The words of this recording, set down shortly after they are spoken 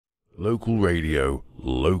Local radio,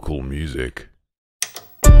 local music.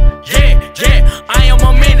 Yeah, I am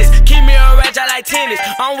a menace. Keep me a ratchet like tennis.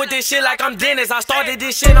 I'm with this shit like I'm Dennis. I started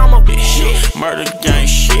this shit, I'm a bitch. Shit. Murder gang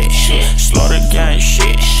shit. Slaughter gang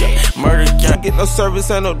shit. Murder gang. Get no service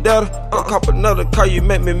and no data. I'll cop another car, you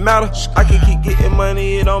make me matter. I can keep getting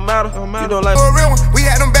money, it don't matter. You don't like for a real one, we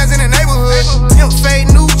had them bands in the neighborhood. Pimp fade,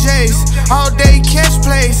 new J's. All day catch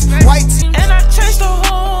plays. White and I changed the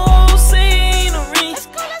whole scenery.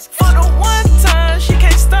 For the one time, she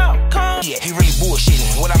can't stop calling. Yeah, he really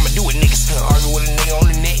bullshitting. What I'ma do with niggas? Argue with a nigga on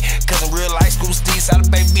the net. Cause in real life, school steeds out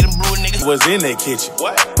of baby be them blue niggas. Was in that kitchen.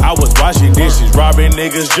 What? I was washing dishes, robbing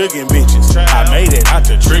niggas, jugging bitches. I made it out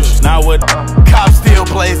the trenches. Now what? Cops still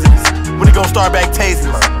blazing. When they gon' start back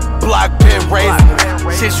tasing? Block pin raising.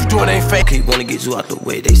 Shit you doing ain't fake. Okay, wanna get you out the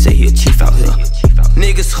way. They say he a chief out here.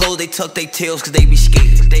 Niggas hold, they tuck their tails cause they be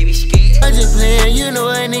scared. I just playing, you know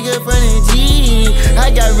a nigga from the G.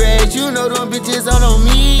 I got reds, you know them bitches all on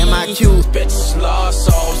me. And my cute bitches love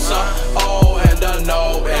salsa, oh and the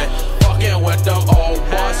no and fucking with them old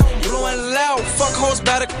boys. You blowing loud, fuck hoes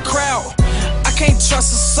by the crowd. I can't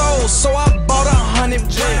trust a soul, so I bought 100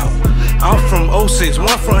 pounds. I'm from 06,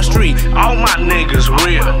 one front street. All my niggas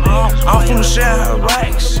real. I'm from the Shad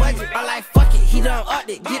Racks. I like fuck it, he done upped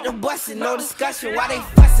it. Get the bustin', no discussion. Why they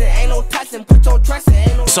fussin'? Ain't no touchin', put your trust in.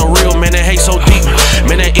 Ain't no so real, man, that hate so deep.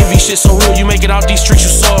 Man, that envy shit so real. You make it out these streets, you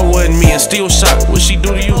saw it wasn't me and still shot. What she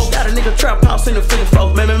do to you? Got a nigga trap house in the feeling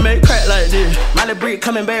flow. Man, make crack like this. Miley Brick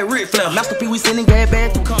coming back, Rick Flair. Master Peewee sending gas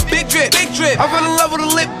bad to come. Big drip, big drip. I run in love with a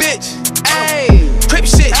lit bitch. Ayy, crip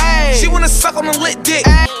shit. Ayy, she wanna suck on a lit dick.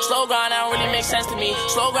 Slow grind, that don't really make sense to me.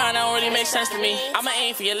 Slow grind, that don't really make sense to me. I'ma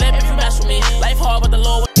aim for your lip if you mess with me. Life hard, but the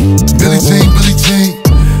Lord. Billie Jean,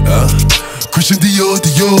 Christian Dior.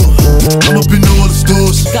 I'm up in all the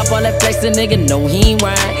stores. Got all that flexin', nigga, know he ain't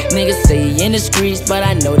right. Niggas say he in the streets, but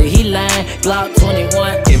I know that he lying. Block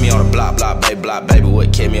 21. Get me on the block, baby.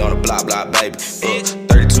 What? Get me on the block, baby.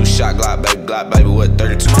 32 shot, block, baby. What?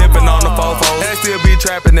 32. Tipping on the fofo. And I still be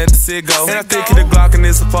trapping at the Ciggo. And I still keep the Glock and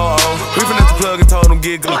it's a 4-0. We finna the plug and told them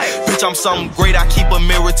get go. Bitch, I'm something great. I keep a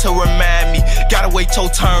mirror to remind me. Gotta wait your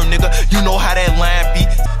turn, nigga. You know how that line be.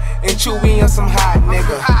 And Chewy on some hot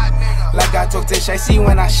nigga. Like I told Tish, I see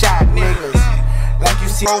when I shot niggas. Like you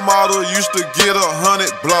see. Role model used to get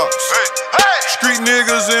 100 blocks. Street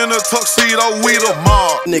niggas in a tuxedo, we the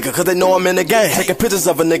mob. Nigga, cause they know I'm in the game. Taking pictures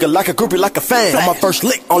of a nigga like a groupie, like a fan. On my first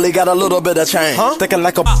lick, only got a little bit of change. Thinking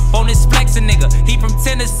like a bonus flexin' nigga. He from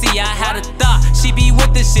Tennessee, I had a thought. She be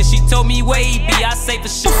with this shit, she told me where he be. I say for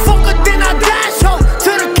shit. Fucker, then I dash home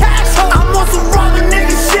to the cash home. I'm on some ramen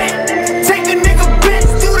nigga shit. Take a nigga bitch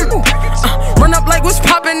through the run up like what's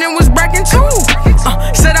poppin' and was breaking too.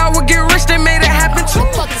 Said I would get rich, they made it happen too.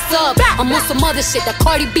 Sub. I'm on some other shit, that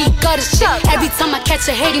Cardi B gutter shit. Every time I catch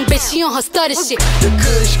a hating bitch, she on her stutter shit. The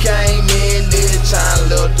kush came in, this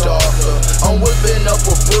time a little darker. I'm whipping up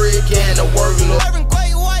a brick and a work look. Wearing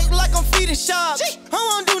quite white like I'm feeding sharks. I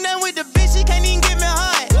won't do nothing with the bitch, she can't even get me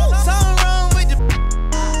high. Something wrong with the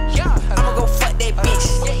I'ma go fuck that bitch.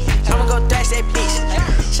 I'ma go dash that bitch.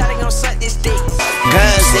 Shawty gon' suck this dick.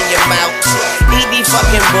 Guns in your mouth. Need these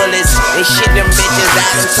fucking bullets. They shit them bitches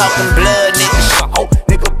out and talking blood, nigga. Oh,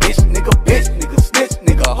 nigga, bitch, nigga, snitch,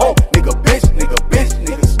 nigga, ho, nigga, bitch,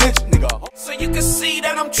 snitch, nigga, ho. So you can see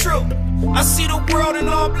that I'm true. I see the world in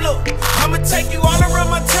all blue. I'ma take you all around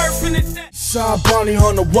my turf in the day. Side Bonnie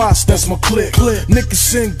on the watch, that's my click. Niggas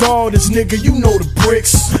sing God, this nigga, you know the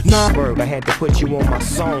bricks. Nah. I had to put you on my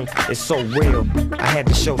song, it's so real. I had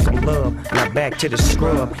to show some love, now back to the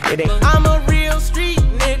scrub. It ain't. I'm a real street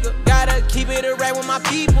nigga, gotta keep it right with my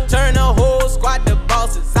people. Turn the whole squad to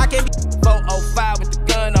bosses. I can be 405 with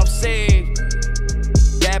the gun off safe.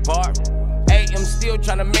 That part. I'm still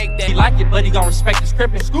tryna make that. He like it, but he gon' respect his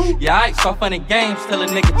crippin'. Yeah, I ain't so fun in games till a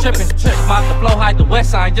nigga trippin'. Mouth the flow, hide the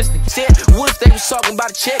west side just to said, what if they was talking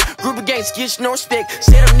about a check? Group of gangs get no respect.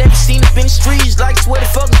 Said I've never seen up in the streets like it's where the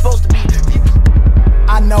fuck I'm supposed to be.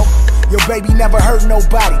 I know, your baby never hurt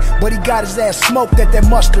nobody, but he got his ass smoked at that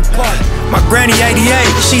mustard party. My granny 88,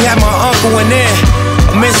 she had my uncle in there.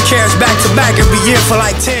 A miscarriage back to back every year for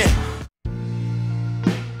like 10.